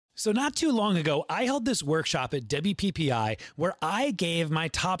So not too long ago, I held this workshop at WPPI where I gave my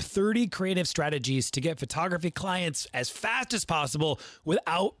top 30 creative strategies to get photography clients as fast as possible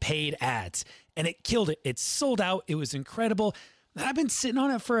without paid ads. And it killed it. It sold out. It was incredible. And I've been sitting on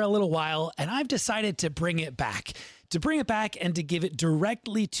it for a little while, and I've decided to bring it back. To bring it back and to give it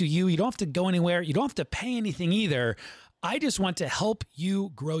directly to you. You don't have to go anywhere. You don't have to pay anything either. I just want to help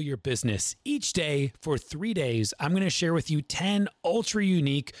you grow your business. Each day for 3 days, I'm going to share with you 10 ultra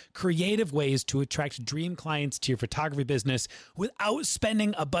unique, creative ways to attract dream clients to your photography business without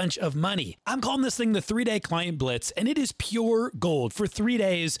spending a bunch of money. I'm calling this thing the 3-day client blitz, and it is pure gold. For 3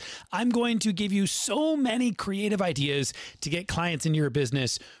 days, I'm going to give you so many creative ideas to get clients into your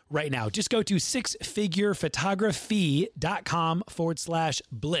business right now. Just go to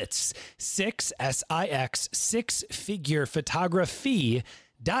sixfigurephotography.com/blitz. sixfigurephotography.com/blitz.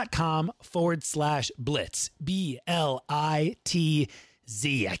 BLITZ.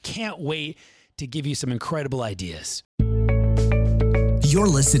 I can't wait to give you some incredible ideas. You're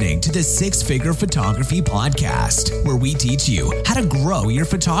listening to the Six Figure Photography Podcast, where we teach you how to grow your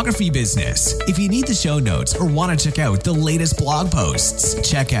photography business. If you need the show notes or want to check out the latest blog posts,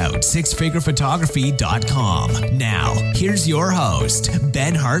 check out sixfigurephotography.com. Now, here's your host,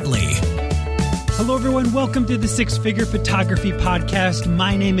 Ben Hartley. Hello, everyone. Welcome to the Six Figure Photography Podcast.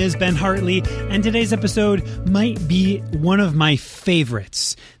 My name is Ben Hartley, and today's episode might be one of my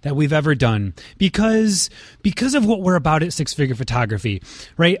favorites that we've ever done because of what we're about at Six Figure Photography,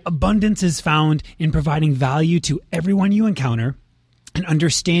 right? Abundance is found in providing value to everyone you encounter and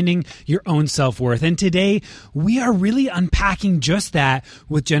understanding your own self-worth. And today, we are really unpacking just that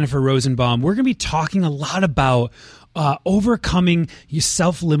with Jennifer Rozenbaum. We're going to be talking a lot about overcoming your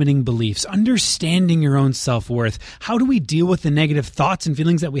self-limiting beliefs, understanding your own self-worth. How do we deal with the negative thoughts and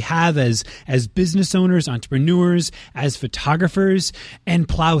feelings that we have as business owners, entrepreneurs, as photographers, and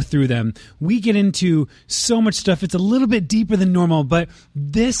plow through them? We get into so much stuff. It's a little bit deeper than normal, but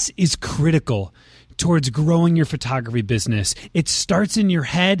this is critical towards growing your photography business. It starts in your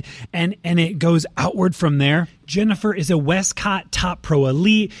head and it goes outward from there. Jennifer is a Westcott Top Pro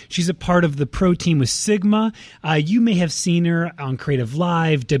Elite. She's a part of the pro team with Sigma. You may have seen her on Creative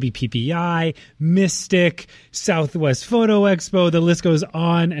Live, WPPI, Mystic, Southwest Photo Expo. The list goes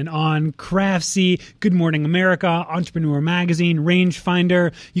on and on. Craftsy, Good Morning America, Entrepreneur Magazine,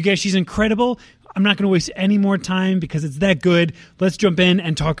 Rangefinder. You guys, she's incredible. I'm not going to waste any more time because it's that good. Let's jump in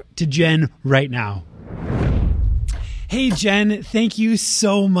and talk to Jen right now. Hey, Jen, thank you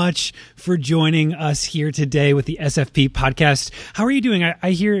so much for joining us here today with the SFP podcast. How are you doing?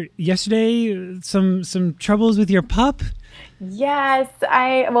 I hear yesterday some troubles with your pup. Yes.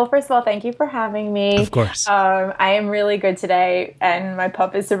 Well, first of all, thank you for having me. Of course. I am really good today, and my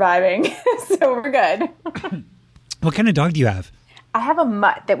pup is surviving, so we're good. What kind of dog do you have? I have a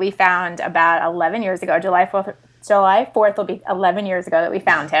mutt that we found about 11 years ago. July 4th will be 11 years ago that we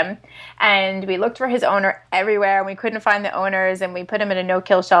found him. And we looked for his owner everywhere, and we couldn't find the owners, and we put him in a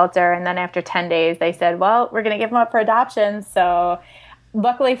no-kill shelter. And then after 10 days, they said, well, we're going to give him up for adoption. So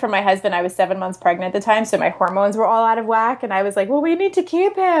luckily for my husband, I was 7 months pregnant at the time, so my hormones were all out of whack. And I was like, well, we need to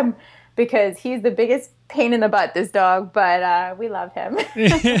keep him because he's the biggest pain in the butt, this dog, but we love him.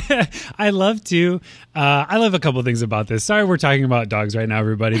 I love a couple of things about this. Sorry we're talking about dogs right now,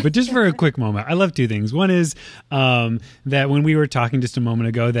 everybody, but just for a quick moment, I love two things. One is that when we were talking just a moment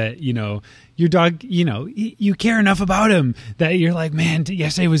ago that, your dog, you care enough about him that you're like, man,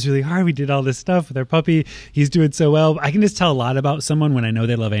 yesterday was really hard. We did all this stuff with our puppy. He's doing so well. I can just tell a lot about someone when I know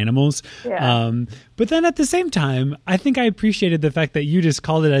they love animals. Yeah. But then at the same time, I think I appreciated the fact that you just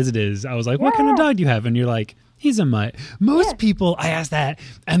called it as it is. I was like, what kind of dog do you have? And you're like, he's a mutt. Most people, I ask that,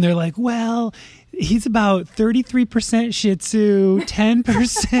 and they're like, well, he's about 33% Shih Tzu,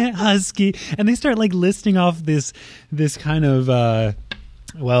 10% Husky. And they start like listing off this kind of,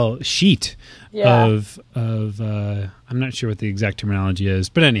 sheet of I'm not sure what the exact terminology is,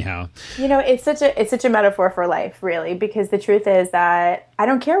 but anyhow. It's such a metaphor for life, really, because the truth is that I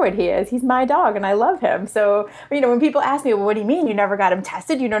don't care what he is. He's my dog and I love him. So, when people ask me, well, what do you mean? You never got him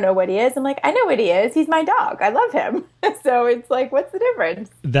tested? You don't know what he is? I'm like, I know what he is. He's my dog. I love him. So it's like, what's the difference?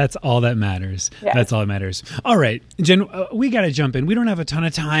 That's all that matters. Yes. That's all that matters. All right, Jen, we got to jump in. We don't have a ton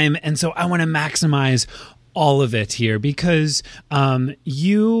of time. And so I want to maximize all of it here because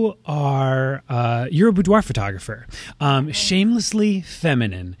you're a boudoir photographer, shamelessly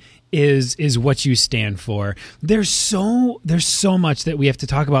feminine. is what you stand for. There's so much that we have to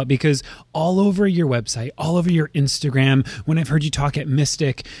talk about, because all over your website, all over your Instagram, when I've heard you talk at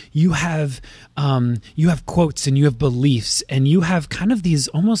Mystic, you have quotes and you have beliefs and you have kind of these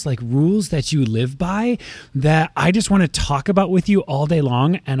almost like rules that you live by that I just want to talk about with you all day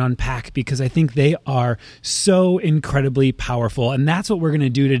long and unpack, because I think they are so incredibly powerful. And that's what we're going to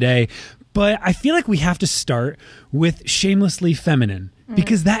do today. But I feel like we have to start with shamelessly feminine,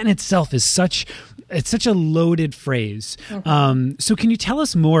 because that in itself is such a loaded phrase. So can you tell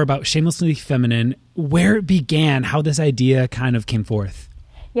us more about shamelessly feminine, where it began, how this idea kind of came forth?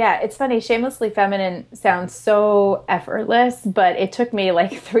 Yeah, it's funny. Shamelessly feminine sounds so effortless, but it took me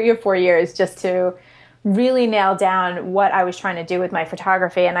like 3 or 4 years just to really nail down what I was trying to do with my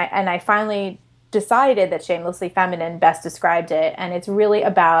photography. And I finally decided that shamelessly feminine best described it. And it's really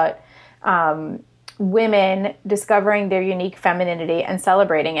about women discovering their unique femininity and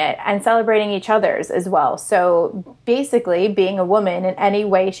celebrating it, and celebrating each other's as well. So basically being a woman in any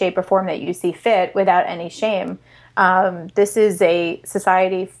way, shape, or form that you see fit without any shame. This is a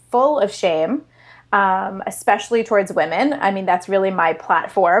society full of shame, especially towards women. I mean, that's really my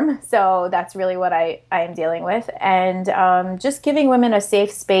platform. So that's really what I am dealing with. And just giving women a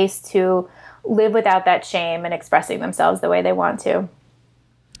safe space to live without that shame and expressing themselves the way they want to.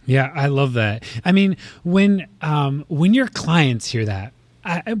 Yeah, I love that. I mean, when your clients hear that,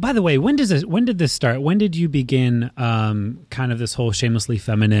 by the way, when did this start? When did you begin kind of this whole shamelessly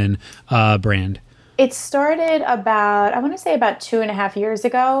feminine brand? It started about 2.5 years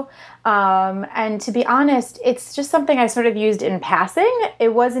ago. And to be honest, it's just something I sort of used in passing.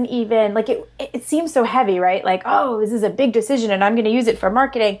 It wasn't even like it seems so heavy, right? Like, oh, this is a big decision and I'm going to use it for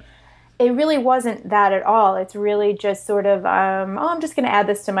marketing. It really wasn't that at all. It's really just sort of, I'm just going to add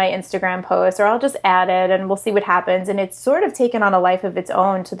this to my Instagram post, or I'll just add it and we'll see what happens. And it's sort of taken on a life of its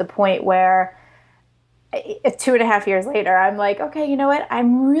own, to the point where 2.5 years later, I'm like, okay, you know what?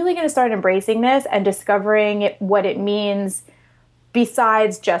 I'm really going to start embracing this and discovering what it means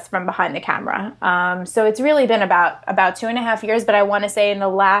besides just from behind the camera. So it's really been about 2.5 years, but I want to say in the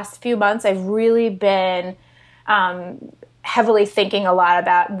last few months, I've really been heavily thinking a lot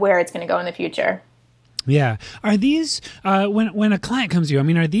about where it's going to go in the future. Yeah. Are these when a client comes to you, I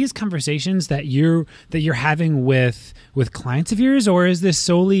mean, are these conversations that you're having with clients of yours, or is this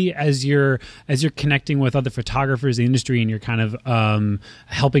solely as you're connecting with other photographers in the industry and you're kind of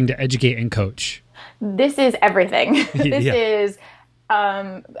helping to educate and coach? This is everything. This is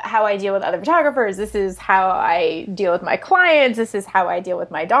how I deal with other photographers. This is how I deal with my clients. This is how I deal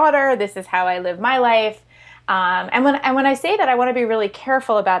with my daughter. This is how I live my life. And when I say that, I want to be really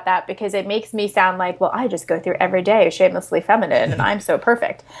careful about that, because it makes me sound like, well, I just go through every day shamelessly feminine and I'm so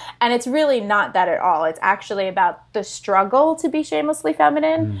perfect. And it's really not that at all. It's actually about the struggle to be shamelessly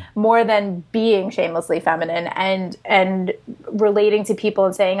feminine more than being shamelessly feminine, and relating to people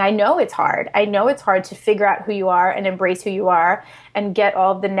and saying, I know it's hard. I know it's hard to figure out who you are and embrace who you are and get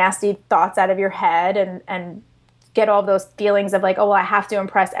all of the nasty thoughts out of your head and get all those feelings of like, oh, well, I have to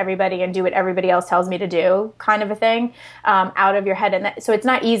impress everybody and do what everybody else tells me to do, kind of a thing, out of your head. And so it's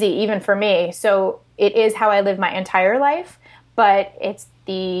not easy even for me. So it is how I live my entire life, but it's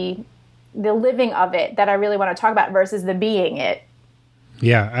the living of it that I really want to talk about versus the being it.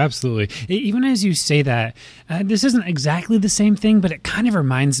 Yeah, absolutely. Even as you say that, this isn't exactly the same thing, but it kind of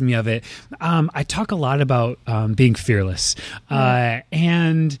reminds me of it. I talk a lot about being fearless,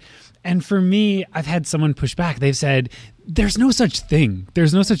 and for me, I've had someone push back. They've said, there's no such thing.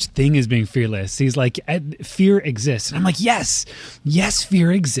 There's no such thing as being fearless. He's like, fear exists. And I'm like, yes,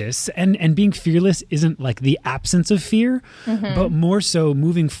 fear exists. And being fearless isn't like the absence of fear, but more so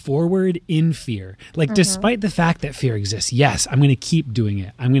moving forward in fear. Like, despite the fact that fear exists, yes, I'm going to keep doing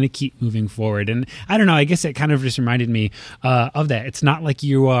it. I'm going to keep moving forward. And I don't know, I guess it kind of just reminded me of that. It's not like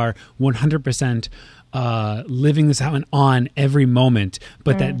you are 100% living this out and on every moment,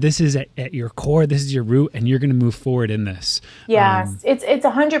 but that this is at your core, this is your root, and you're going to move forward in this. Yes, it's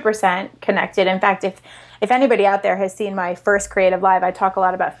 100% connected. In fact, if anybody out there has seen my first creative live, I talk a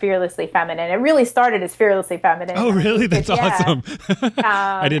lot about fearlessly feminine. It really started as fearlessly feminine. Oh, really? That's awesome.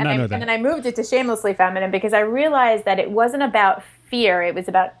 I did not know that. And then I moved it to shamelessly feminine because I realized that it wasn't about fear. It was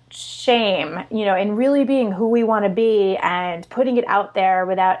about shame, and really being who we want to be and putting it out there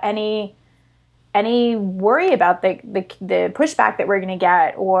without any worry about the pushback that we're going to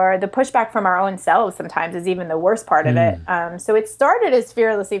get, or the pushback from our own selves sometimes is even the worst part of it. So it started as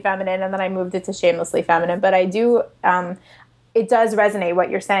fearlessly feminine, and then I moved it to shamelessly feminine. But I do, it does resonate what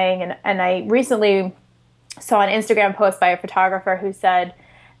you're saying. And I recently saw an Instagram post by a photographer who said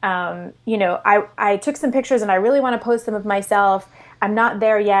I took some pictures and I really want to post them of myself. I'm not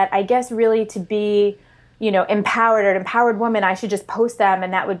there yet. I guess really to be, empowered or an empowered woman, I should just post them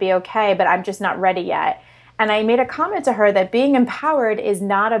and that would be okay, but I'm just not ready yet. And I made a comment to her that being empowered is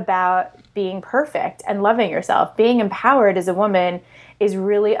not about being perfect and loving yourself. Being empowered as a woman is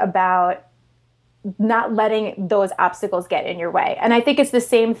really about not letting those obstacles get in your way. And I think it's the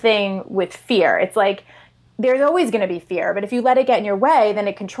same thing with fear. It's like there's always going to be fear, but if you let it get in your way, then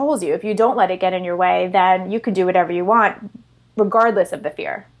it controls you. If you don't let it get in your way, then you can do whatever you want, regardless of the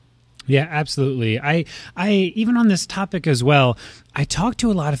fear. Yeah, absolutely. I even on this topic as well, I talk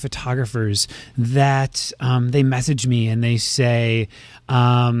to a lot of photographers that they message me and they say,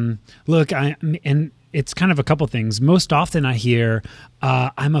 look, and it's kind of a couple things. Most often I hear,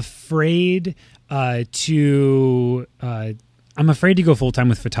 I'm afraid to go full-time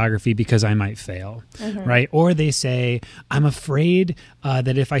with photography because I might fail, right? Or they say, I'm afraid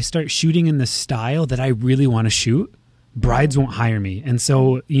that if I start shooting in the style that I really want to shoot, brides won't hire me. And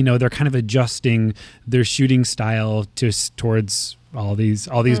so, they're kind of adjusting their shooting style towards all these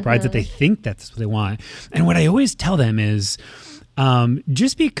brides that they think that's what they want. And what I always tell them is,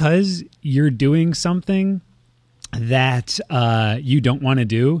 just because you're doing something that you don't want to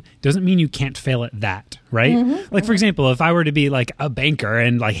do doesn't mean you can't fail at that, right? Like, for example, if I were to be like a banker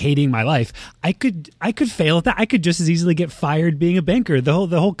and like hating my life, I could fail at that. I could just as easily get fired being a banker. The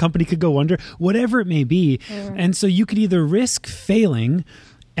whole company could go under, whatever it may be. And so you could either risk failing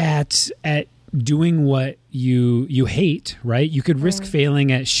at doing what you hate, right? You could risk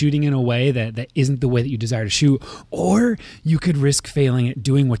failing at shooting in a way that isn't the way that you desire to shoot, or you could risk failing at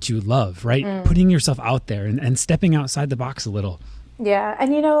doing what you love, right? Putting yourself out there and stepping outside the box a little. Yeah.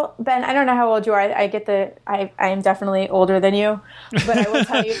 And Ben, I don't know how old you are. I am definitely older than you, but I will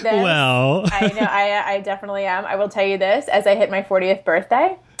tell you this. Well, I know I definitely am. I will tell you this, as I hit my 40th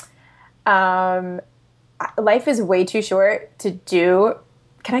birthday, life is way too short to do.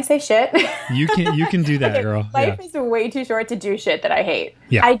 Can I say shit? You can do that, girl. Life is way too short to do shit that I hate.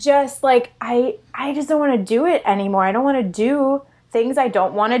 Yeah. I just I just don't want to do it anymore. I don't want to do things I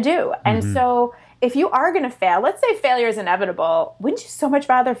don't want to do. And so if you are going to fail, let's say failure is inevitable, wouldn't you so much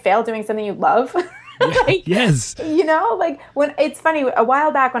rather fail doing something you love? Yes. When it's funny, a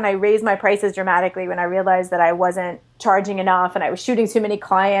while back when I raised my prices dramatically, when I realized that I wasn't charging enough and I was shooting too many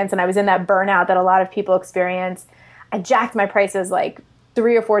clients and I was in that burnout that a lot of people experience, I jacked my prices like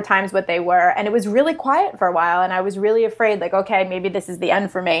 3 or 4 times what they were. And it was really quiet for a while. And I was really afraid, like, okay, maybe this is the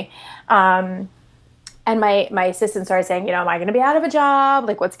end for me. And my assistant started saying, am I going to be out of a job?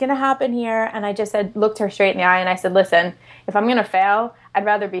 Like, what's going to happen here? And I just looked her straight in the eye and I said, listen, if I'm going to fail, I'd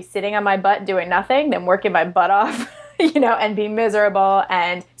rather be sitting on my butt doing nothing than working my butt off, and be miserable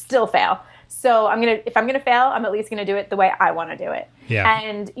and still fail. So if I'm going to fail, I'm at least going to do it the way I want to do it. Yeah.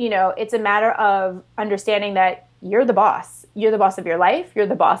 And, it's a matter of understanding that you're the boss. You're the boss of your life. You're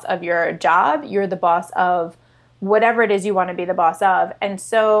the boss of your job. You're the boss of whatever it is you want to be the boss of. And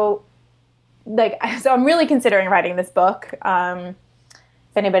so, I'm really considering writing this book.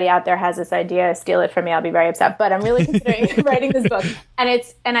 If anybody out there has this idea, steal it from me. I'll be very upset. But I'm really considering writing this book. And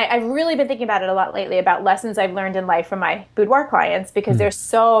I've really been thinking about it a lot lately, about lessons I've learned in life from my boudoir clients, because there's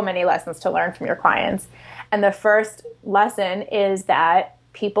so many lessons to learn from your clients. And the first lesson is that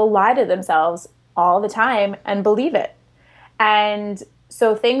people lie to themselves all the time and believe it. And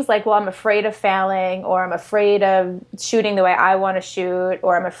so things like, well, I'm afraid of failing, or I'm afraid of shooting the way I want to shoot,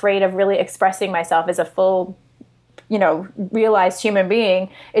 or I'm afraid of really expressing myself as a full, realized human being,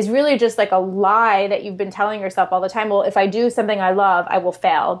 is really just like a lie that you've been telling yourself all the time. Well, if I do something I love, I will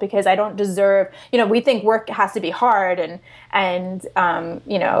fail because I don't deserve, we think work has to be hard and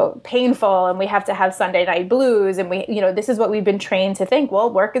painful, and we have to have Sunday night blues. And this is what we've been trained to think.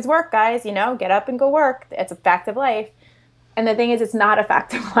 Well, work is work, guys, get up and go work. It's a fact of life. And the thing is, it's not a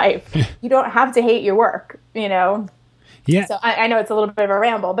fact of life. You don't have to hate your work, Yeah. So I know it's a little bit of a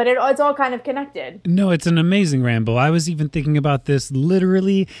ramble, but it's all kind of connected. No, it's an amazing ramble. I was even thinking about this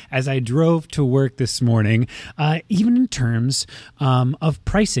literally as I drove to work this morning, even in terms of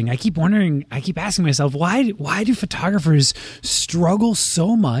pricing. I keep asking myself, why do photographers struggle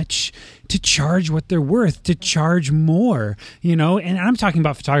so much to charge what they're worth, to charge more, and I'm talking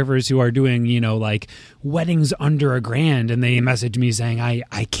about photographers who are doing, like weddings under $1,000, and they message me saying,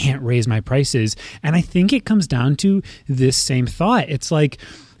 I can't raise my prices. And I think it comes down to this same thought. It's like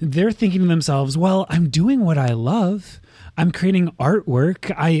they're thinking to themselves, well, I'm doing what I love. I'm creating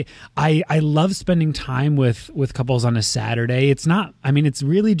artwork. I love spending time with couples on a Saturday. It's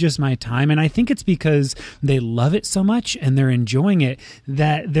really just my time. And I think it's because they love it so much and they're enjoying it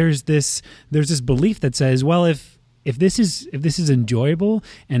that there's this belief that says, well, if if this is enjoyable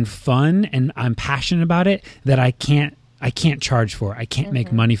and fun and I'm passionate about it, that I can't charge for it. I can't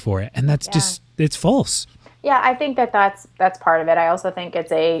make money for it. And that's just, it's false. Yeah, I think that's part of it. I also think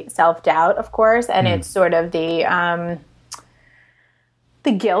it's a self-doubt, of course, and it's sort of the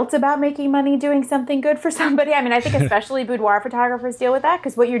guilt about making money doing something good for somebody. I mean, I think especially boudoir photographers deal with that,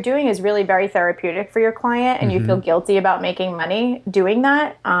 because what you're doing is really very therapeutic for your client, and you feel guilty about making money doing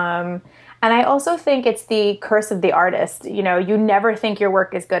that. And I also think it's the curse of the artist. You know, you never think your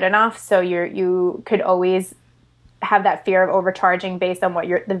work is good enough, so you could always have that fear of overcharging based on what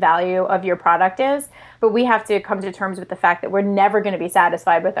the value of your product is. But we have to come to terms with the fact that we're never going to be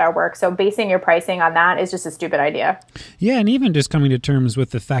satisfied with our work. So basing your pricing on that is just a stupid idea. Yeah, and even just coming to terms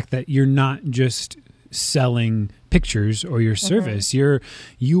with the fact that you're not just selling pictures or your service.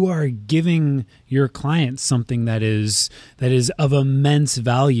 You are giving your clients something that is of immense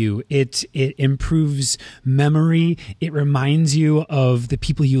value. It improves memory. It reminds you of the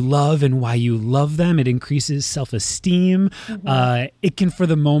people you love and why you love them. It increases self-esteem. It can, for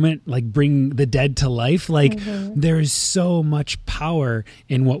the moment, like bring the dead to life. Like there is so much power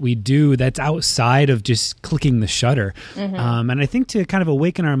in what we do that's outside of just clicking the shutter. And I think to kind of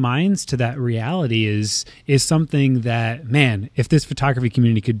awaken our minds to that reality is something that, man, if this photography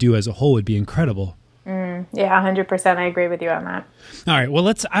community could do as a whole, would be incredible. Yeah, 100%. I agree with you on that. All right. Well,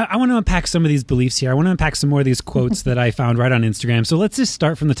 I want to unpack some of these beliefs here. I want to unpack some more of these quotes that I found right on Instagram. So let's just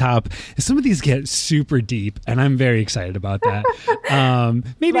start from the top. Some of these get super deep, and I'm very excited about that.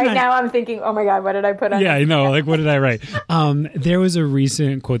 Maybe right now I'm thinking, oh my God, what did I put on? Yeah, I know. Like, what did I write? There was a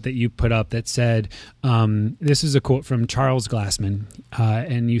recent quote that you put up that said, this is a quote from Charles Glassman,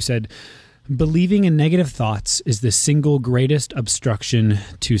 and you said, "Believing in negative thoughts is the single greatest obstruction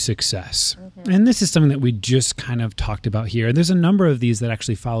to success." And this is something that we just kind of talked about here. There's a number of these that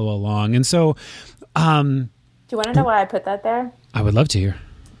actually follow along. And so... do you want to know why I put that there? I would love to hear.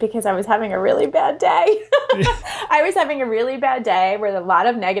 Because I was having a really bad day. I was having a really bad day where a lot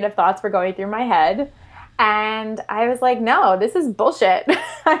of negative thoughts were going through my head. And I was like, no, this is bullshit.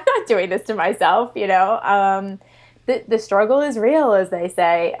 I'm not doing this to myself, you know? The struggle is real, as they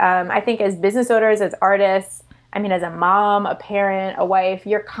say. I think as business owners, as artists, I mean, as a mom, a parent, a wife,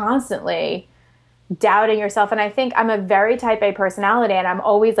 you're constantly doubting yourself. And I think I'm a very type A personality, and I'm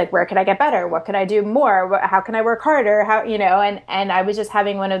always like, where could I get better? What could I do more? How can I work harder? How, you know, and I was just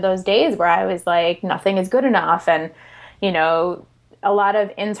having one of those days where I was like, nothing is good enough. And, you know, a lot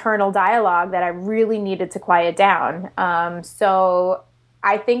of internal dialogue that I really needed to quiet down. So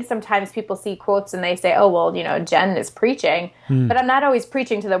I think sometimes people see quotes and they say, oh, well, you know, Jen is preaching, but I'm not always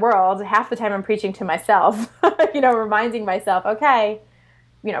preaching to the world. Half the time I'm preaching to myself, you know, reminding myself, okay,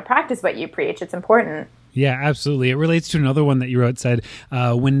 you know, practice what you preach. It's important. Yeah, absolutely. It relates to another one that you wrote, said,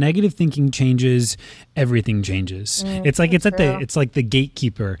 when negative thinking changes, everything changes. It's like, it's like the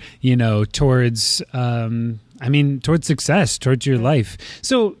gatekeeper, you know, towards, towards success, towards your life.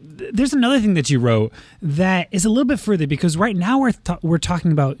 So there's another thing that you wrote that is a little bit further, because right now we're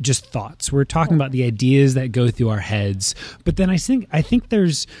talking about just thoughts. We're talking about the ideas that go through our heads. But then I think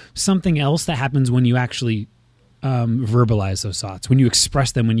there's something else that happens when you actually verbalize those thoughts, when you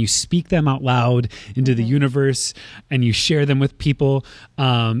express them, when you speak them out loud into the universe and you share them with people.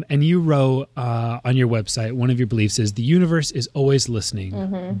 And you wrote on your website, one of your beliefs is the universe is always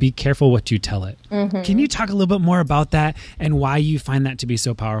listening. Be careful what you tell it. Can you talk a little bit more about that and why you find that to be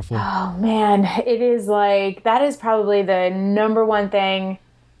so powerful? Oh man, it is like, that is probably the number one thing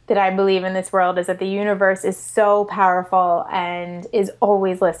that I believe in this world, is that the universe is so powerful and is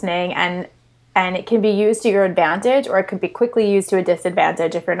always listening, and it can be used to your advantage, or it could be quickly used to a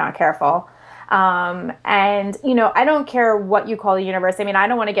disadvantage if you're not careful. And, you know, I don't care what you call the universe. I mean, I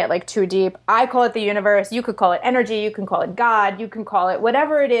don't want to get like too deep. I call it the universe. You could call it energy. You can call it God. You can call it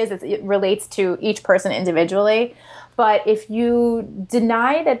whatever it is. It relates to each person individually. But if you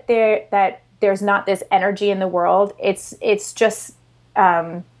deny that there's not this energy in the world, it's just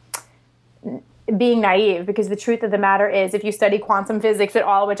being naive, because the truth of the matter is, if you study quantum physics at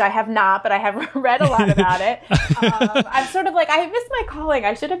all, which I have not, but I have read a lot about it, I'm sort of like, I missed my calling.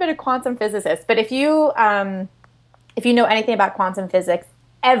 I should have been a quantum physicist. But if you know anything about quantum physics,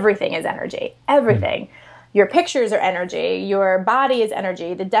 everything is energy. Everything. Your pictures are energy. Your body is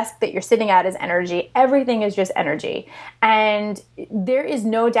energy. The desk that you're sitting at is energy. Everything is just energy. And there is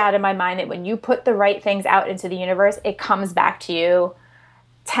no doubt in my mind that when you put the right things out into the universe, it comes back to you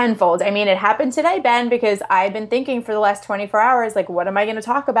tenfold. I mean, it happened today, Ben, because I've been thinking for the last 24 hours, like, what am I going to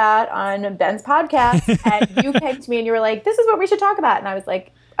talk about on Ben's podcast? And you came to me and you were like, this is what we should talk about. And I was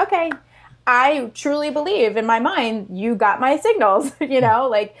like, okay, I truly believe in my mind, you got my signals, you know,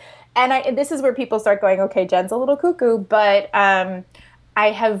 like, And this is where people start going, okay, Jen's a little cuckoo, but I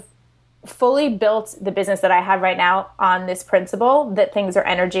have fully built the business that I have right now on this principle that things are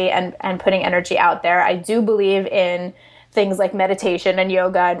energy and putting energy out there. I do believe in things like meditation and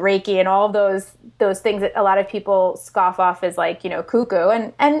yoga and Reiki and all of those things that a lot of people scoff off as like, cuckoo.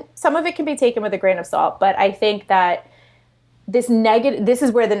 And some of it can be taken with a grain of salt. But I think that this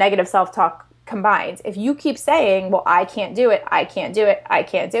is where the negative self-talk combines. If you keep saying, well, I can't do it, I can't do it, I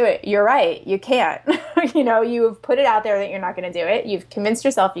can't do it, you're right, you can't. You've put it out there that you're not going to do it. You've convinced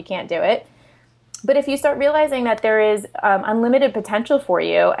yourself you can't do it. But if you start realizing that there is unlimited potential for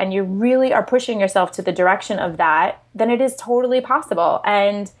you and you really are pushing yourself to the direction of that, then it is totally possible.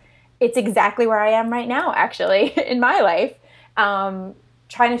 And it's exactly where I am right now, actually, in my life,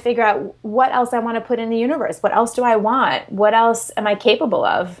 trying to figure out what else I want to put in the universe. What else do I want? What else am I capable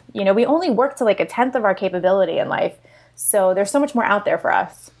of? We only work to like 1/10 of our capability in life. So there's so much more out there for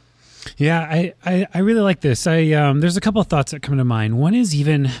us. Yeah, I really like this. There's a couple of thoughts that come to mind. One is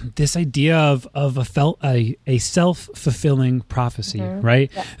even this idea of a self-fulfilling prophecy, right?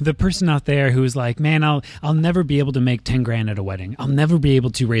 Yeah. The person out there who's like, man, I'll never be able to make 10 grand at a wedding. I'll never be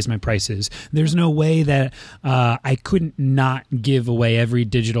able to raise my prices. There's no way that I couldn't not give away every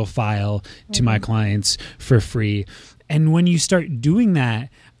digital file to my clients for free. And when you start doing that,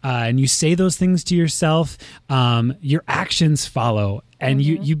 and you say those things to yourself, your actions follow. And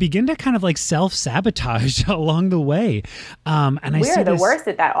you begin to kind of like self-sabotage along the way. And we are the worst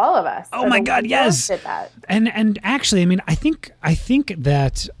at that, all of us. Oh my God, yes. At that. And actually, I mean, I think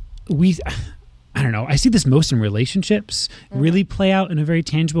that I don't know. I see this most in relationships really play out in a very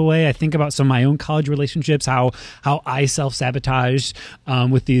tangible way. I think about some of my own college relationships, how I self-sabotage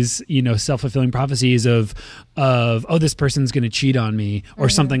with these, self-fulfilling prophecies of this person's going to cheat on me or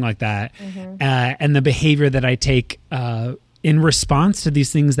something like that. And the behavior that I take in response to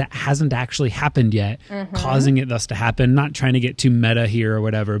these things that hasn't actually happened yet, causing it thus to happen. Not trying to get too meta here or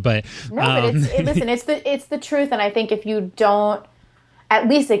whatever, but it's the truth. And I think if you don't at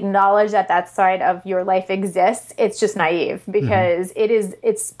least acknowledge that side of your life exists, it's just naive, because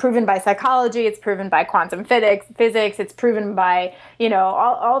it's proven by psychology, it's proven by quantum physics, it's proven by,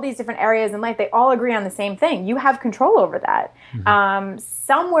 all these different areas in life. They all agree on the same thing. You have control over that.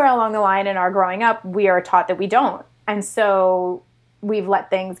 Somewhere along the line in our growing up, we are taught that we don't. And so we've let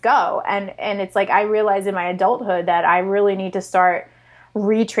things go. And it's like, I realize in my adulthood that I really need to start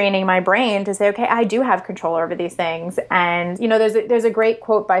retraining my brain to say, okay, I do have control over these things. And, there's a great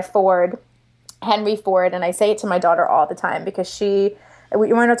quote by Henry Ford, and I say it to my daughter all the time because we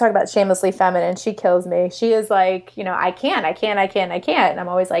want to talk about shamelessly feminine. She kills me. She is like, I can't. And I'm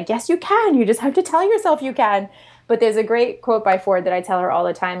always like, yes, you can. You just have to tell yourself you can. But there's a great quote by Ford that I tell her all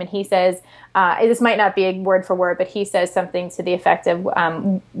the time. And he says, this might not be a word for word, but he says something to the effect of,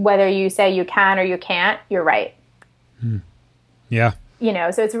 whether you say you can or you can't, you're right. Yeah.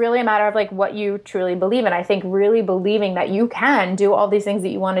 So it's really a matter of like what you truly believe in. I think really believing that you can do all these things that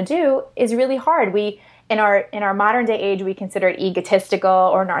you want to do is really hard. In our modern day age, we consider it egotistical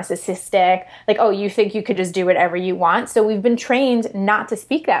or narcissistic. Like, oh, you think you could just do whatever you want. So we've been trained not to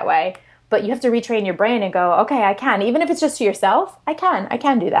speak that way. But you have to retrain your brain and go, okay, I can. Even if it's just to yourself, I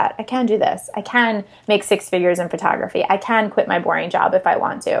can do that. I can do this. I can make 6 figures in photography. I can quit my boring job if I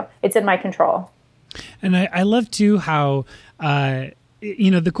want to. It's in my control. And I love too how,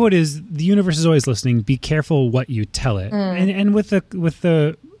 the quote is, the universe is always listening. Be careful what you tell it. And with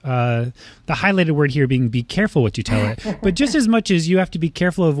the highlighted word here being be careful what you tell it. But just as much as you have to be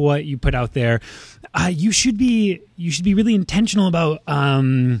careful of what you put out there, you should be really intentional about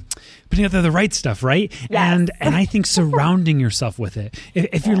putting out there the right stuff, right? Yes. And I think surrounding yourself with it.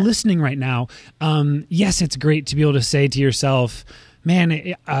 If you're listening right now, yes, it's great to be able to say to yourself,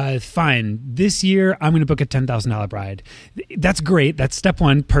 man, fine, this year I'm going to book a $10,000 bride. That's great. That's step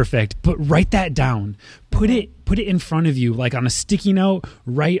one. Perfect. But write that down. Put it in front of you, like on a sticky note,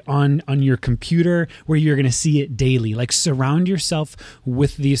 right on your computer where you're going to see it daily. Like surround yourself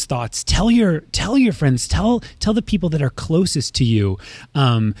with these thoughts. Tell your friends, tell the people that are closest to you,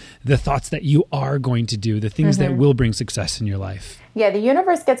 the thoughts that you are going to do, the things that will bring success in your life. Yeah, the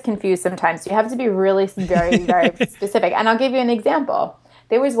universe gets confused sometimes. You have to be really very, very specific. And I'll give you an example.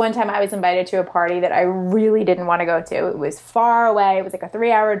 There was one time I was invited to a party that I really didn't want to go to. It was far away. It was like a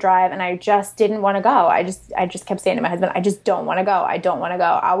 3-hour drive, and I just didn't want to go. I just kept saying to my husband, I just don't want to go. I don't want to go.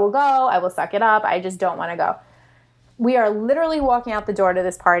 I will go. I will suck it up. I just don't want to go. We are literally walking out the door to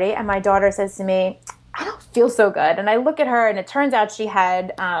this party, and my daughter says to me, I don't feel so good. And I look at her, and it turns out she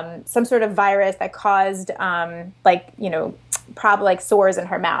had some sort of virus that caused probably like sores in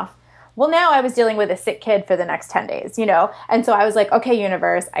her mouth. Well, now I was dealing with a sick kid for the next 10 days, And so I was like, okay,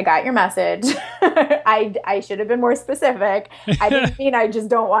 universe, I got your message. I should have been more specific. I didn't mean I just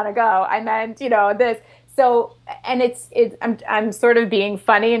don't want to go. I meant, this. So, and I'm sort of being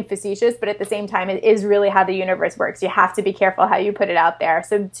funny and facetious, but at the same time, it is really how the universe works. You have to be careful how you put it out there.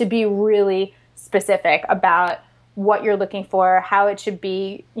 So to be really specific about what you're looking for, how it should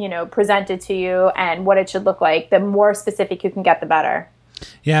be, presented to you, and what it should look like, the more specific you can get, the better.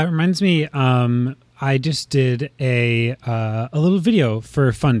 Yeah, it reminds me, I just did a little video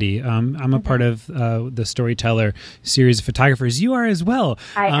for Fundy. I'm a part of the Storyteller series of photographers. You are as well.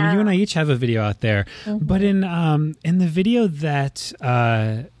 I am. You and I each have a video out there. But in the video that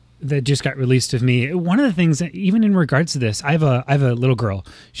just got released of me, one of the things that, even in regards to this, I have a little girl.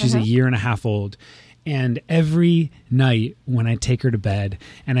 She's a year and a half old. And every night when I take her to bed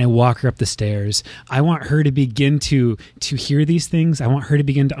and I walk her up the stairs, I want her to begin to hear these things. I want her to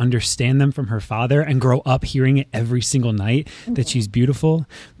begin to understand them from her father and grow up hearing it every single night, that she's beautiful,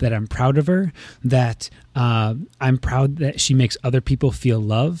 that I'm proud of her, that I'm proud that she makes other people feel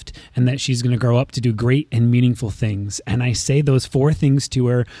loved, and that she's going to grow up to do great and meaningful things. And I say those 4 things to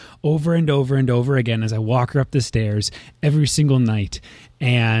her over and over and over again as I walk her up the stairs every single night.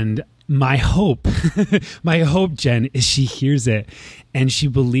 And my hope, Jen, is she hears it and she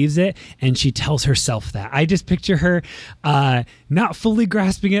believes it and she tells herself that. I just picture her not fully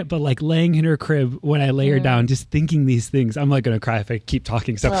grasping it, but like laying in her crib when I lay her down, just thinking these things. I'm like going to cry if I keep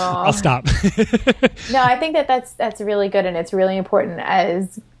talking, so I'll stop. No, I think that's really good, and it's really important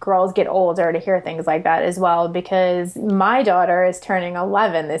as girls get older to hear things like that as well, because my daughter is turning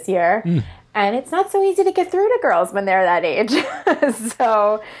 11 this year. And it's not so easy to get through to girls when they're that age.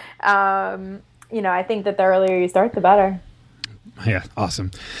 So, I think that the earlier you start, the better. Yeah,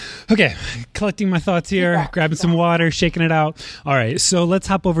 awesome. Okay, collecting my thoughts here, grabbing some water, shaking it out. All right, so let's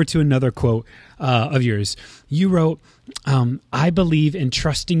hop over to another quote of yours. You wrote, I believe in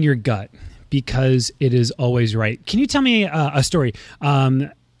trusting your gut because it is always right. Can you tell me a story?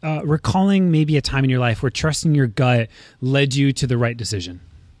 Recalling maybe a time in your life where trusting your gut led you to the right decision.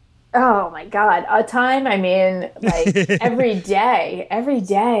 Oh my God. A time, I mean, like every day.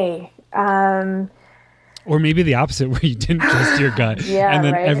 Or maybe the opposite, where you didn't trust your gut and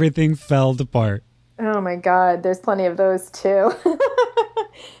then everything fell apart. Oh my God. There's plenty of those too.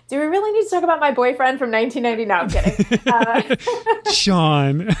 Do we really need to talk about my boyfriend from 1990? No, I'm kidding.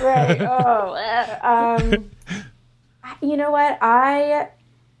 Sean. Right. You know what?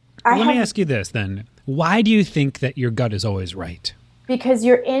 Let me ask you this then. Why do you think that your gut is always right? Because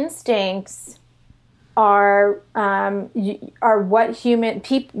your instincts are what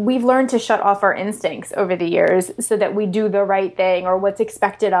we've learned to shut off our instincts over the years so that we do the right thing, or what's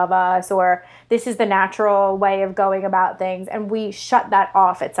expected of us, or this is the natural way of going about things. And we shut that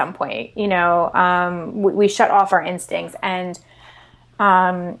off at some point, we shut off our instincts, and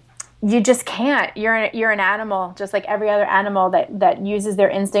you just can't. You're an animal, just like every other animal that uses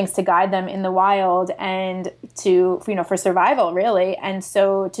their instincts to guide them in the wild and for survival, really. And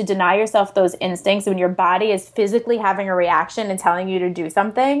so to deny yourself those instincts when your body is physically having a reaction and telling you to do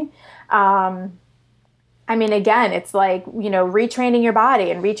something, again, it's like, retraining your body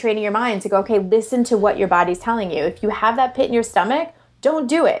and retraining your mind to go, okay, listen to what your body's telling you. If you have that pit in your stomach, don't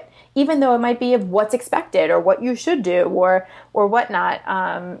do it. Even though it might be of what's expected or what you should do or whatnot,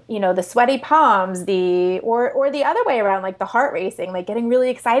 the sweaty palms, or the other way around, like the heart racing, like getting really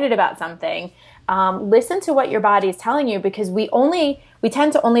excited about something. Listen to what your body is telling you, because we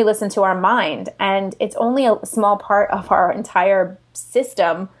tend to only listen to our mind, and it's only a small part of our entire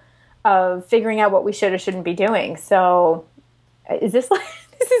system of figuring out what we should or shouldn't be doing. So is this like...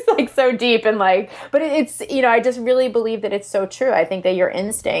 This is like so deep and but it's, I just really believe that it's so true. I think that your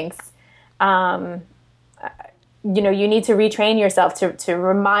instincts, you need to retrain yourself to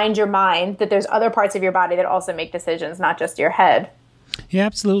remind your mind that there's other parts of your body that also make decisions, not just your head. Yeah,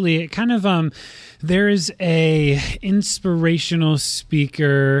 absolutely. It kind of, there's a inspirational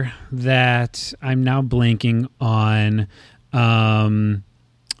speaker that I'm now blanking on,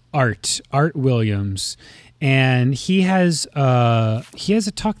 Art Williams. And he has a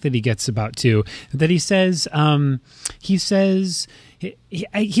talk that he gets about too, that he says he's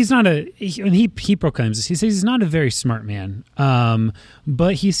not he proclaims this. He says he's not a very smart man,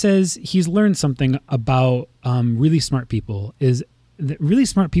 but he says he's learned something about really smart people, is that really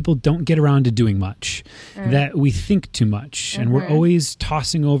smart people don't get around to doing much, that we think too much, and we're always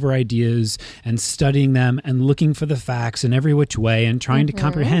tossing over ideas and studying them and looking for the facts in every which way and trying to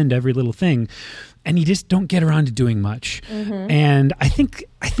comprehend every little thing. And you just don't get around to doing much. And I think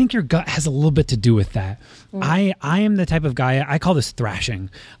I think your gut has a little bit to do with that. I am the type of guy, I call this thrashing.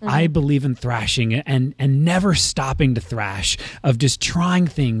 I believe in thrashing and never stopping to thrash, of just trying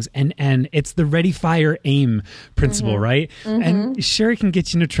things. And it's the ready, fire, aim principle, right? And sure, it can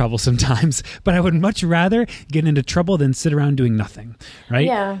get you into trouble sometimes, but I would much rather get into trouble than sit around doing nothing, right?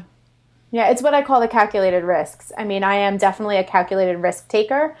 Yeah. Yeah, it's what I call the calculated risks. I mean, I am definitely a calculated risk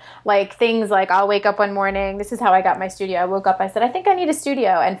taker. Like things like I'll wake up one morning. This is how I got my studio. I woke up, I said, I think I need a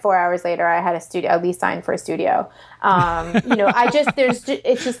studio. And 4 hours later, I had a lease signed for a studio.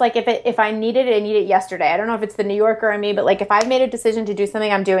 It's just like if I need it, I need it yesterday. I don't know if it's the New Yorker in me, but like if I've made a decision to do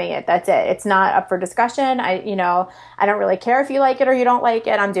something, I'm doing it. That's it. It's not up for discussion. I don't really care if you like it or you don't like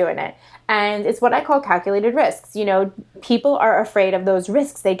it. I'm doing it. And it's what I call calculated risks. People are afraid of those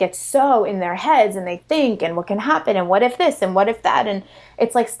risks. They get so in their heads and they think, and what can happen, and what if this, and what if that. And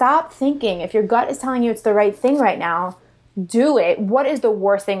it's like, stop thinking. If your gut is telling you it's the right thing right now, do it. What is the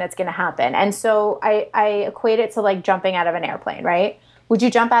worst thing that's going to happen? And so I equate it to like jumping out of an airplane, right? Would you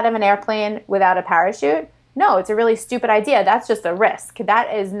jump out of an airplane without a parachute? No, it's a really stupid idea. That's just a risk.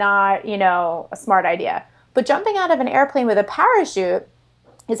 That is not, a smart idea. But jumping out of an airplane with a parachute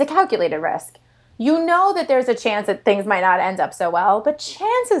is a calculated risk. You know that there's a chance that things might not end up so well, but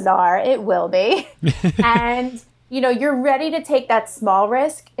chances are it will be. And you're ready to take that small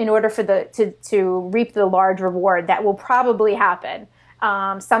risk in order for to reap the large reward that will probably happen.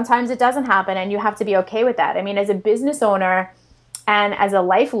 Sometimes it doesn't happen, and you have to be okay with that. I mean, as a business owner and as a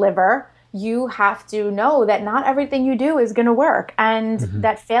life liver, you have to know that not everything you do is going to work, and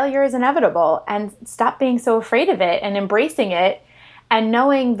that failure is inevitable. And stop being so afraid of it and embracing it. And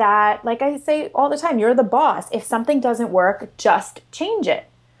knowing that, like I say all the time, you're the boss. If something doesn't work, just change it.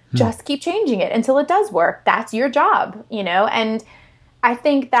 Just keep changing it until it does work. That's your job, And I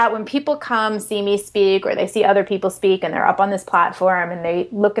think that when people come see me speak, or they see other people speak and they're up on this platform and they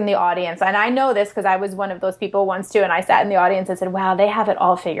look in the audience, and I know this because I was one of those people once too, and I sat in the audience and said, wow, they have it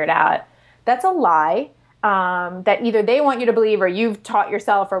all figured out. That's a lie. That either they want you to believe or you've taught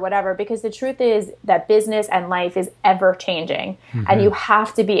yourself or whatever, because the truth is that business and life is ever changing, and you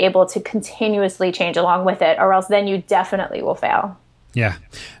have to be able to continuously change along with it, or else then you definitely will fail. Yeah,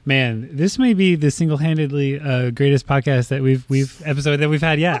 man, this may be the single-handedly greatest podcast that episode that we've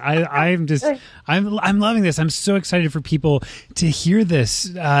had yet. I'm loving this. I'm so excited for people to hear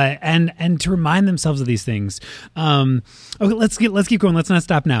this and to remind themselves of these things. Okay, let's keep going. Let's not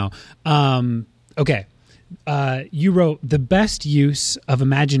stop now. Okay. You wrote, the best use of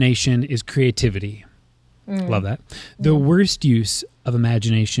imagination is creativity. Love that. The worst use of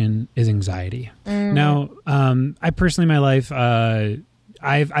imagination is anxiety. Now, I personally, in my life, I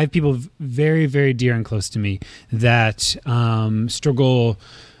have people very, very dear and close to me that struggle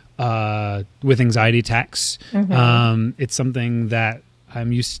with anxiety attacks. It's something that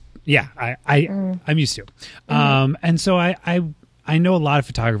I'm used. Yeah, I'm used to. And so I know a lot of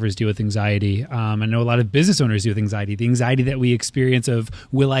photographers deal with anxiety. I know a lot of business owners deal with anxiety. The anxiety that we experience of,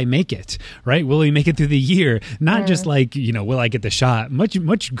 will I make it? Right? Will we make it through the year? Not just like, will I get the shot?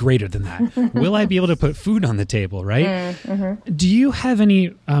 Much greater than that. Will I be able to put food on the table? Right? Do you have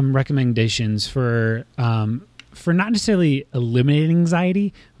any recommendations for not necessarily eliminating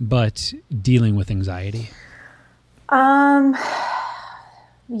anxiety, but dealing with anxiety?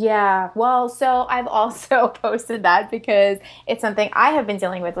 Yeah, well, so I've also posted that because it's something I have been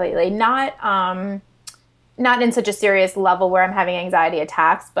dealing with lately. Not in such a serious level where I'm having anxiety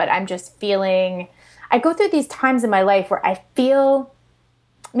attacks, but I'm just feeling, I go through these times in my life where I feel,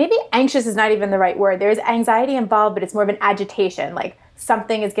 maybe anxious is not even the right word. There's anxiety involved, but it's more of an agitation, like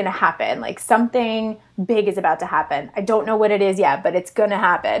something is going to happen, like something big is about to happen. I don't know what it is yet, but it's going to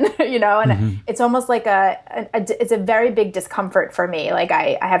happen, and it's almost like it's a very big discomfort for me. Like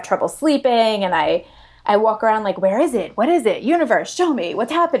I have trouble sleeping, and I walk around like, where is it? What is it? Universe, show me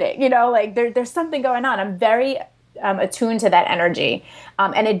what's happening. Like there's something going on. I'm very attuned to that energy.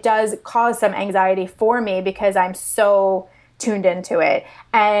 And it does cause some anxiety for me because I'm so tuned into it.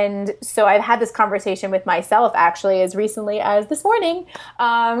 And so I've had this conversation with myself actually as recently as this morning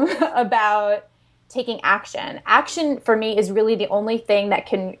about taking action. Action for me is really the only thing that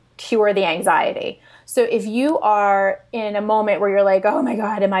can cure the anxiety. So if you are in a moment where you're like, oh my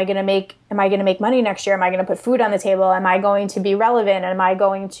God, am I going to make money next year? Am I going to put food on the table? Am I going to be relevant?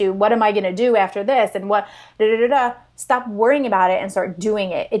 What am I going to do after this? And stop worrying about it and start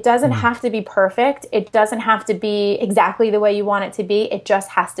doing it. It doesn't have to be perfect. It doesn't have to be exactly the way you want it to be. It just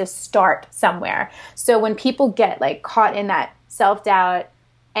has to start somewhere. So when people get like caught in that self-doubt,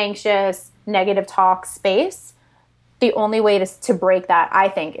 anxious, negative talk space, the only way to break that, I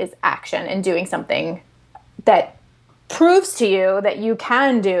think, is action and doing something that proves to you that you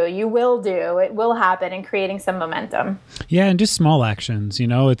can do, you will do, it will happen, and creating some momentum. Yeah, and just small actions,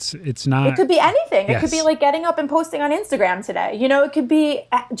 it's not... It could be anything. Yes. It could be like getting up and posting on Instagram today. It could be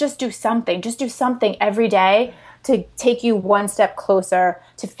just do something. Just do something every day to take you one step closer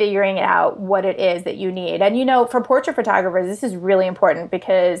to figuring out what it is that you need. And, for portrait photographers, this is really important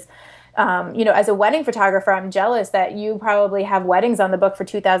because as a wedding photographer, I'm jealous that you probably have weddings on the book for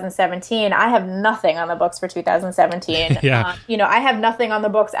 2017. I have nothing on the books for 2017. Yeah. I have nothing on the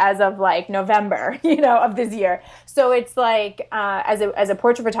books as of like November, of this year. So it's like, as a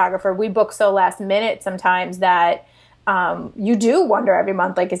portrait photographer, we book so last minute sometimes that you do wonder every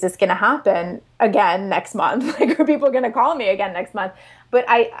month, like, is this going to happen again next month? Like, are people going to call me again next month? But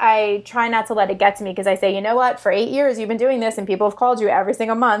I try not to let it get to me because I say, you know what, for 8 years you've been doing this and people have called you every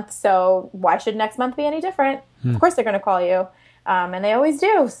single month. So why should next month be any different? Of course they're going to call you. And they always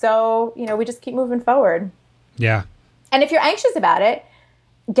do. So, we just keep moving forward. Yeah. And if you're anxious about it,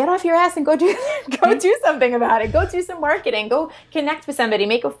 get off your ass and go do something about it. Go do some marketing. Go connect with somebody.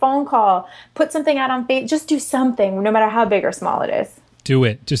 Make a phone call. Put something out on Facebook. Just do something, no matter how big or small it is. Do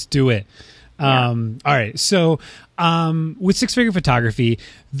it. Just do it. Yeah. All right. So with six-figure photography,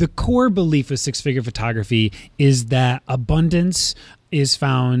 the core belief of six-figure photography is that abundance is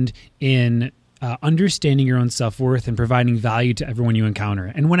found in understanding your own self-worth and providing value to everyone you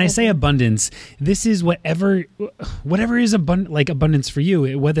encounter. And when I say abundance, this is whatever is abundance for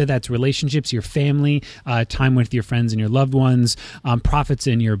you, whether that's relationships, your family, time with your friends and your loved ones, profits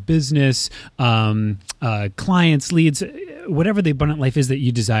in your business, clients, leads, whatever the abundant life is that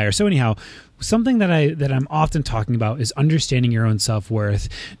you desire. So anyhow, something that I'm often talking about is understanding your own self-worth.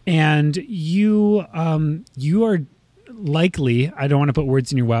 And you are likely, I don't want to put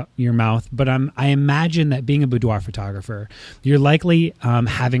words in your mouth, but I imagine that being a boudoir photographer, you're likely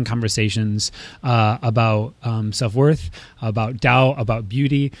having conversations about self-worth, about doubt, about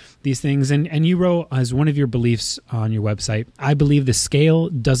beauty, these things. And you wrote as one of your beliefs on your website, I believe the scale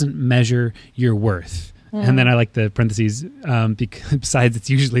doesn't measure your worth. And then I like the parentheses, besides it's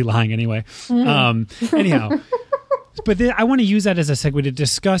usually lying anyway. Anyhow, but I want to use that as a segue to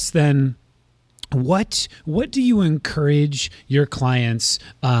discuss then, what do you encourage your clients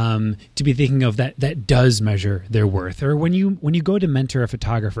to be thinking of that does measure their worth? Or when you go to mentor a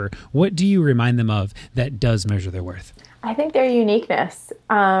photographer, what do you remind them of that does measure their worth? I think their uniqueness.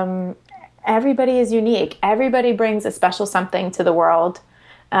 Everybody is unique. Everybody brings a special something to the world.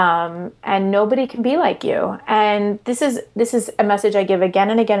 And nobody can be like you. And this is a message I give again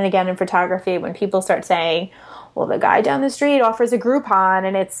and again and again in photography when people start saying, well, the guy down the street offers a Groupon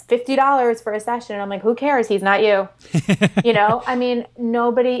and it's $50 for a session. And I'm like, who cares? He's not you.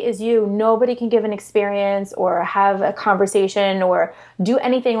 Nobody is you. Nobody can give an experience or have a conversation or do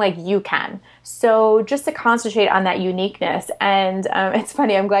anything like you can. So just to concentrate on that uniqueness. And it's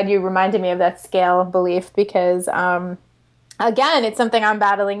funny, I'm glad you reminded me of that scale belief because, again, it's something I'm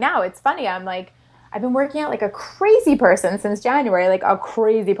battling now. It's funny. I'm like, I've been working out like a crazy person since January, like a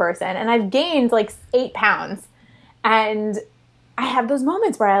crazy person. And I've gained like 8 pounds. And I have those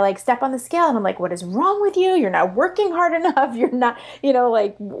moments where I like step on the scale and I'm like, what is wrong with you? You're not working hard enough. You're not,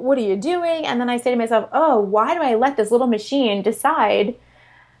 like, what are you doing? And then I say to myself, oh, why do I let this little machine decide,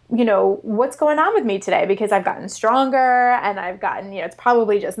 what's going on with me today? Because I've gotten stronger and I've gotten, it's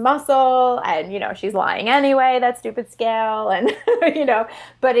probably just muscle and, she's lying anyway, that stupid scale. And,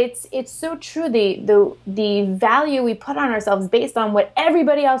 but it's so true. The value we put on ourselves based on what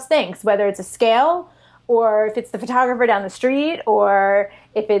everybody else thinks, whether it's a scale or if it's the photographer down the street or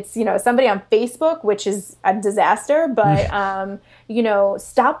if it's, somebody on Facebook, which is a disaster, but,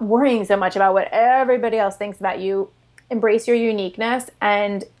 stop worrying so much about what everybody else thinks about you. Embrace your uniqueness.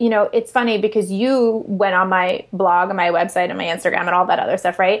 And, it's funny because you went on my blog and my website and my Instagram and all that other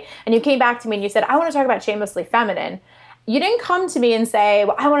stuff, right? And you came back to me and you said, I want to talk about Shamelessly Feminine. You didn't come to me and say,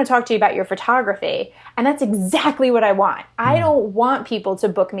 well, I want to talk to you about your photography. And that's exactly what I want. I don't want people to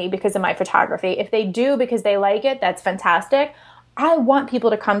book me because of my photography. If they do because they like it, that's fantastic. I want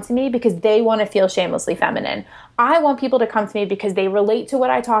people to come to me because they want to feel shamelessly feminine. I want people to come to me because they relate to what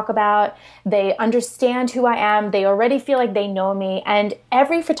I talk about. They understand who I am. They already feel like they know me. And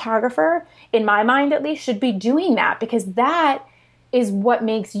every photographer, in my mind at least, should be doing that because that is what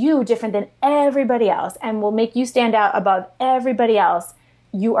makes you different than everybody else and will make you stand out above everybody else.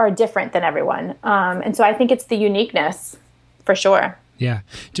 You are different than everyone. And so I think it's the uniqueness for sure. Yeah.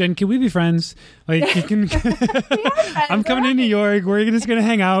 Jen, can we be friends? Like you can, I'm coming to New York. We're just going to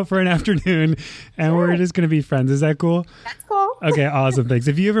hang out for an afternoon and we're just going to be friends. Is that cool? That's cool. Okay, awesome. Thanks.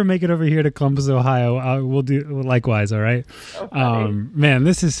 If you ever make it over here to Columbus, Ohio, we'll do likewise. All right. Man,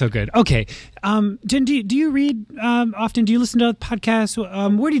 this is so good. Okay. Jen, do you read often? Do you listen to podcasts?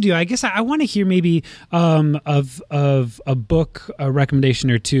 What do you do? I guess I want to hear maybe of a book, a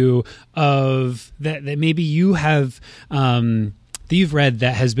recommendation or two of that maybe you have that you've read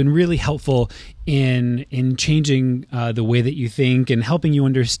that has been really helpful in changing the way that you think and helping you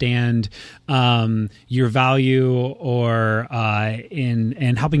understand your value, or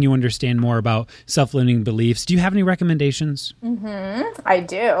in helping you understand more about self-limiting beliefs. Do you have any recommendations? Mm-hmm. I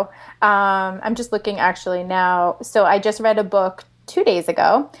do. I'm just looking actually now. So I just read a book 2 days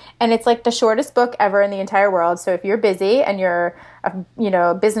ago, and it's like the shortest book ever in the entire world. So if you're busy and you're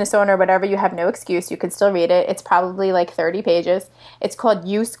a business owner or whatever, you have no excuse. You could still read it. It's probably like 30 pages. It's called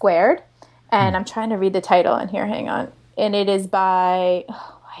U Squared. And I'm trying to read the title in here. Hang on. And it is by,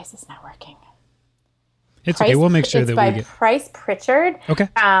 why is this not working? It's okay. We'll make sure that we get... It's by Price Pritchard. Okay.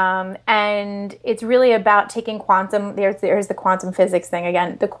 And it's really about taking quantum, there's the quantum physics thing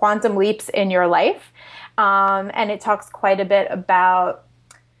again, the quantum leaps in your life. And it talks quite a bit about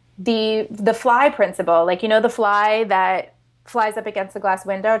the fly principle. Like, the fly that flies up against the glass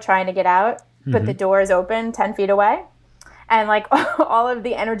window trying to get out, but the door is open 10 feet away. And like all of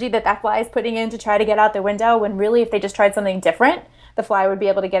the energy that fly is putting in to try to get out the window, when really if they just tried something different, the fly would be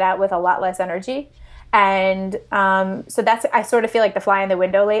able to get out with a lot less energy. And so I sort of feel like the fly in the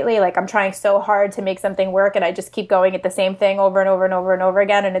window lately. Like I'm trying so hard to make something work, and I just keep going at the same thing over and over and over and over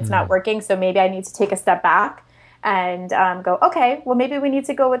again, and it's not working. So maybe I need to take a step back and go, okay, well, maybe we need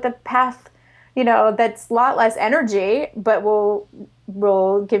to go with the path, that's a lot less energy, but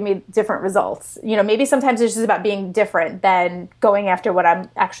will give me different results. Maybe sometimes it's just about being different than going after what I'm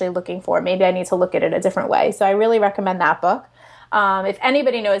actually looking for. Maybe I need to look at it a different way. So I really recommend that book. If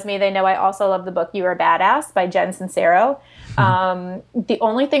anybody knows me, they know I also love the book You Are Badass by Jen Sincero. The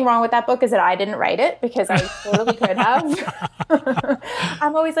only thing wrong with that book is that I didn't write it, because I totally could have.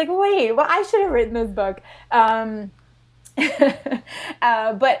 I'm always like, wait, well, I should have written this book.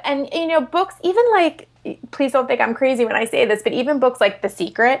 Books, even like, please don't think I'm crazy when I say this, but even books like The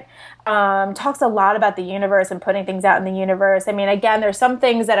Secret talks a lot about the universe and putting things out in the universe. I mean, again, there's some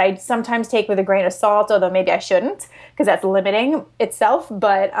things that I sometimes take with a grain of salt, although maybe I shouldn't, because that's limiting itself.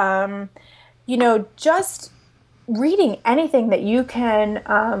 But, just reading anything that you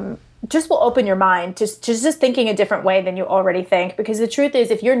can just will open your mind to just thinking a different way than you already think. Because the truth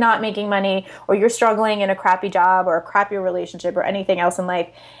is, if you're not making money, or you're struggling in a crappy job or a crappy relationship or anything else in life,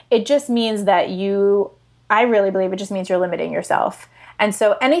 it just means that I really believe it just means you're limiting yourself. And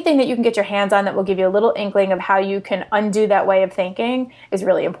so anything that you can get your hands on that will give you a little inkling of how you can undo that way of thinking is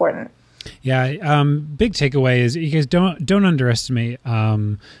really important. Yeah. Big takeaway is you guys don't underestimate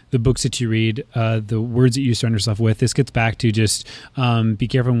the books that you read, the words that you surround yourself with. This gets back to just be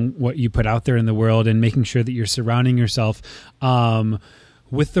careful what you put out there in the world, and making sure that you're surrounding yourself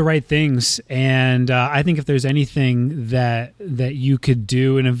with the right things. And I think if there's anything that you could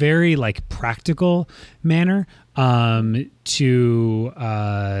do in a very like practical manner to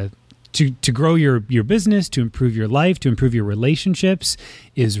grow your business, to improve your life, to improve your relationships,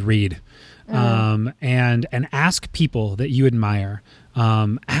 is read. And ask people that you admire.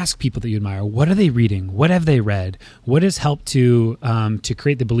 What are they reading? What have they read? What has helped to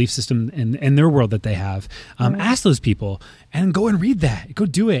create the belief system in their world that they have? Ask those people and go and read that. Go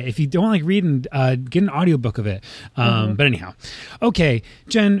do it. If you don't like reading, get an audiobook of it. But anyhow, okay,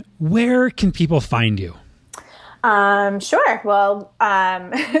 Jen, where can people find you? Sure. Well,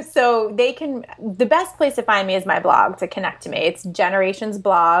 so the best place to find me is my blog, to connect to me. It's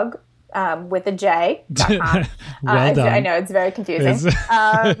generationsblog, with a J.com. Well done. I know it's very confusing.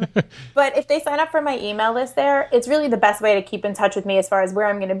 But if they sign up for my email list there, it's really the best way to keep in touch with me as far as where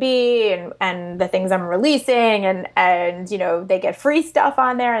I'm going to be and the things I'm releasing. And they get free stuff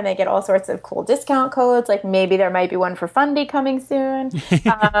on there, and they get all sorts of cool discount codes. Like maybe there might be one for Fundy coming soon.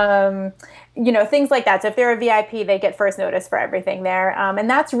 Things like that. So if they're a VIP, they get first notice for everything there. And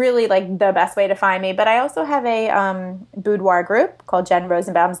that's really like the best way to find me. But I also have a boudoir group called Jen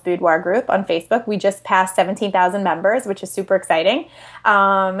Rozenbaum's Boudoir Group on Facebook. We just passed 17,000 members, which is super exciting.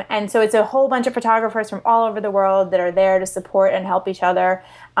 And so it's a whole bunch of photographers from all over the world that are there to support and help each other.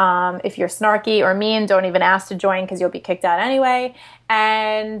 If you're snarky or mean, don't even ask to join, because you'll be kicked out anyway.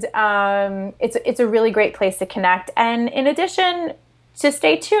 And it's a really great place to connect. And in addition, to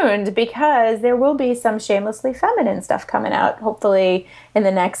stay tuned, because there will be some shamelessly feminine stuff coming out, hopefully in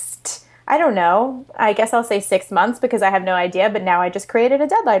the next, I don't know, I guess I'll say 6 months, because I have no idea, but now I just created a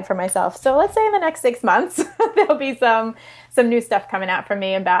deadline for myself. So let's say in the next 6 months, there'll be some new stuff coming out from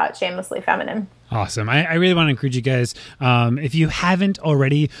me about shamelessly feminine. Awesome. I really want to encourage you guys, if you haven't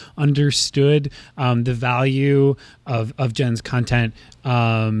already understood the value of Jen's content,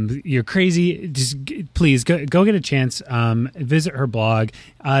 you're crazy. Just please go get a chance, visit her blog.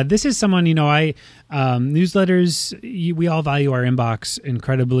 This is someone, newsletters, we all value our inbox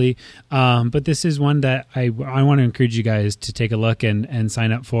incredibly, but this is one that I want to encourage you guys to take a look and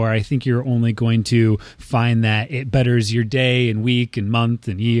sign up for. I think you're only going to find that it betters your day and week and month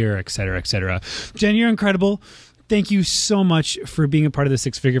and year, et cetera, et cetera. Jen, you're incredible. Thank you so much for being a part of the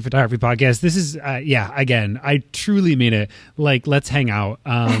Six Figure Photography Podcast. This is, again, I truly mean it. Like, let's hang out.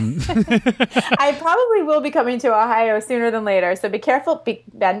 I probably will be coming to Ohio sooner than later. So be careful,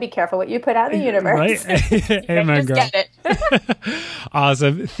 Ben, be careful what you put out in the universe. Right? Amen, girl. Get it.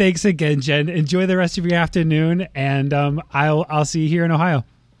 Awesome. Thanks again, Jen. Enjoy the rest of your afternoon, and I'll see you here in Ohio.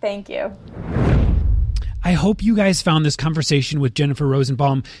 Thank you. I hope you guys found this conversation with Jennifer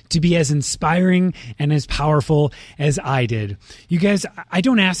Rozenbaum to be as inspiring and as powerful as I did. You guys, I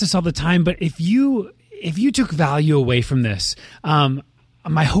don't ask this all the time, but if you took value away from this,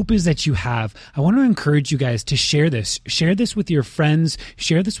 my hope is that you have. I want to encourage you guys to share this. Share this with your friends.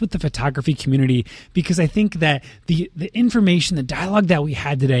 Share this with the photography community, because I think that the information, the dialogue that we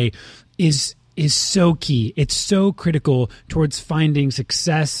had today is so key. It's so critical towards finding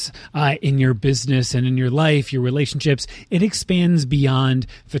success in your business and in your life, your relationships. It expands beyond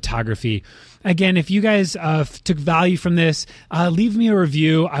photography. Again, if you guys took value from this, leave me a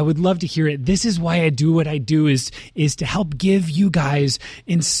review. I would love to hear it. This is why I do what I do, is to help give you guys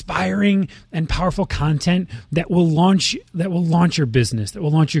inspiring and powerful content that will launch your business, that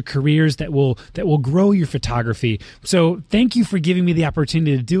will launch your careers, that will grow your photography. So thank you for giving me the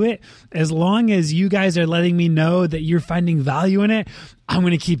opportunity to do it. As long as you guys are letting me know that you're finding value in it, I'm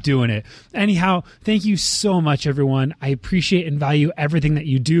going to keep doing it. Anyhow, thank you so much, everyone. I appreciate and value everything that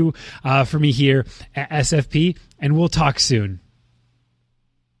you do for me here at SFP, and we'll talk soon.